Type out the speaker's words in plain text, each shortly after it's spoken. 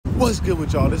What's good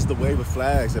with y'all? This is the wave of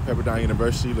flags at Pepperdine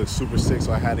University. Looks super sick,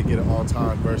 so I had to get an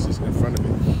all-time versus in front of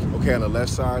it. Okay, on the left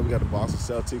side, we got the Boston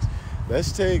Celtics.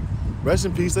 Let's take, rest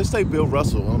in peace, let's take Bill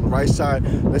Russell. On the right side,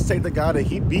 let's take the guy that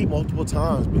he beat multiple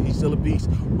times, but he's still a beast.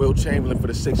 Will Chamberlain for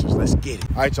the Sixers. Let's get it.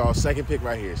 All right, y'all, second pick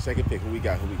right here. Second pick, who we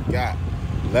got?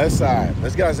 Left side,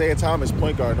 let's get Isaiah Thomas,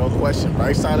 point guard, no question.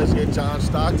 Right side, let's get John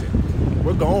Stockton.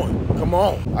 We're going, come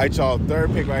on. All right, y'all,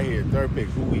 third pick right here. Third pick,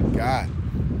 who we got?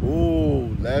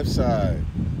 Ooh, left side.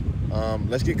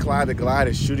 Let's get Clyde the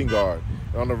Glide shooting guard.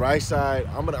 And on the right side,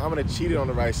 I'm gonna cheat it on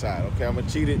the right side. Okay, I'm gonna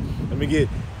cheat it. Let me get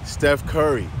Steph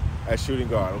Curry at shooting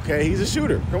guard. Okay, he's a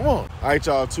shooter. Come on. All right,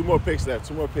 y'all. Two more picks left.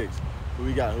 Two more picks. Who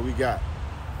we got?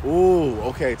 Ooh,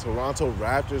 okay. Toronto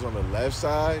Raptors on the left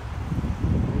side.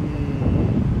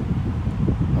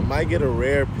 I might get a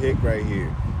rare pick right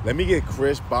here. Let me get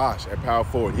Chris Bosh at power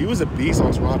forward. He was a beast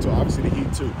on Toronto. Obviously the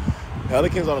Heat too.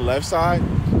 Pelicans on the left side.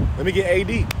 Let me get AD,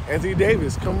 Anthony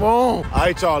Davis. Come on. All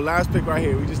right, y'all, last pick right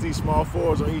here. We just need small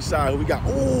forwards on each side. Who we got?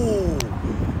 Ooh,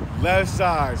 left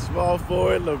side, small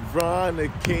forward, LeBron, the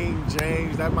King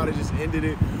James. That might have just ended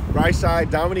it. Right side,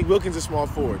 Dominique Wilkins, a small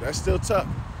forward. That's still tough.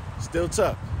 Still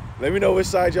tough. Let me know which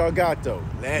side y'all got, though.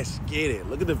 Let's get it.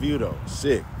 Look at the view, though.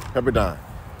 Sick. Pepperdine.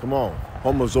 Come on.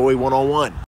 Home of Zoe 1-on-1.